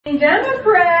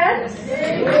Democrats!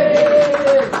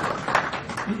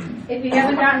 If you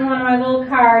haven't gotten one of my little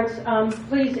cards,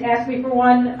 please ask me for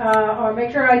one, or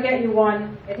make sure I get you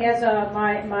one. It has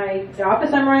the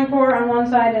office I'm running for on one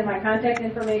side and my contact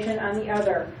information on the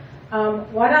other.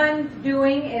 What I'm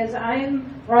doing is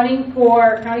I'm running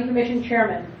for County Commission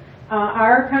Chairman.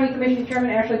 Our County Commission Chairman,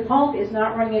 Ashley Polk, is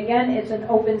not running again. It's an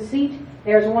open seat.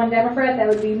 There's one Democrat, that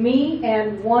would be me,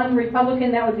 and one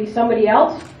Republican, that would be somebody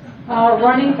else.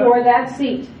 Running for that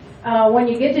seat. When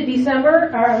you get to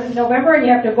November and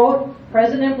you have to vote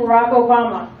President Barack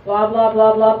Obama, blah, blah,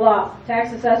 blah, blah, blah,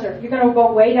 tax assessor, you're going to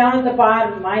vote way down at the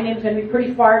bottom. My name's going to be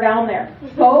pretty far down there.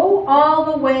 Go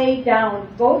all the way down.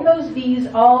 Vote those D's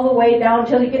all the way down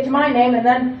until you get to my name, and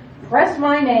then press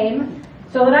my name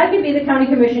so that I can be the County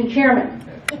Commission Chairman.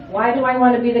 Why do I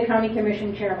want to be the County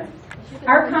Commission Chairman?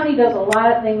 Our county does a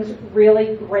lot of things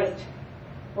really great,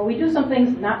 but we do some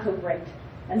things not so great.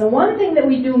 And the one thing that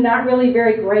we do not really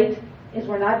very great is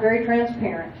we're not very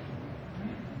transparent.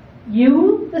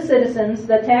 You, the citizens,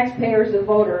 the taxpayers, the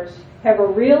voters, have a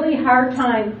really hard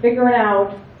time figuring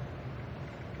out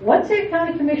what's that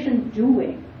county commission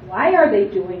doing? Why are they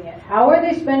doing it? How are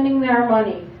they spending their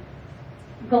money?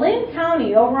 Glenn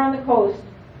County over on the coast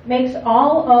makes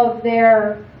all of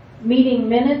their meeting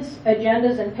minutes,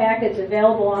 agendas, and packets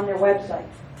available on their website.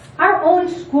 Our own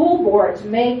school boards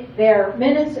make their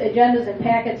minutes, agendas, and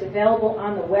packets available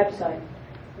on the website.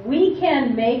 We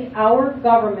can make our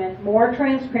government more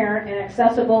transparent and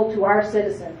accessible to our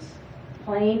citizens.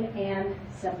 Plain and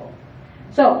simple.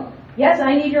 So, yes,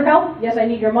 I need your help. Yes, I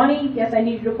need your money. Yes, I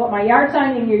need you to put my yard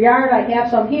sign in your yard. I have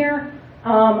some here.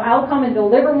 I'll come and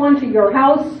deliver one to your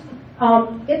house.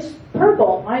 It's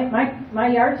purple. My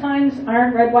yard signs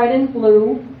aren't red, white, and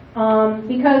blue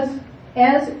because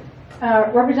as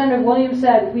Representative Williams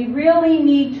said, we really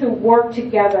need to work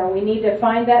together. We need to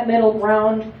find that middle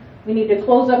ground. We need to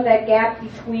close up that gap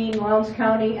between Lowndes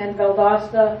County and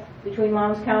Valdosta, between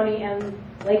Lowndes County and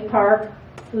Lake Park,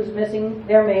 who's missing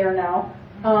their mayor now,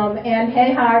 and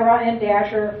Hayhira and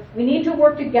Dasher. We need to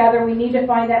work together. We need to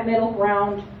find that middle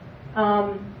ground.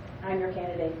 I'm your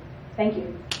candidate. Thank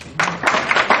you.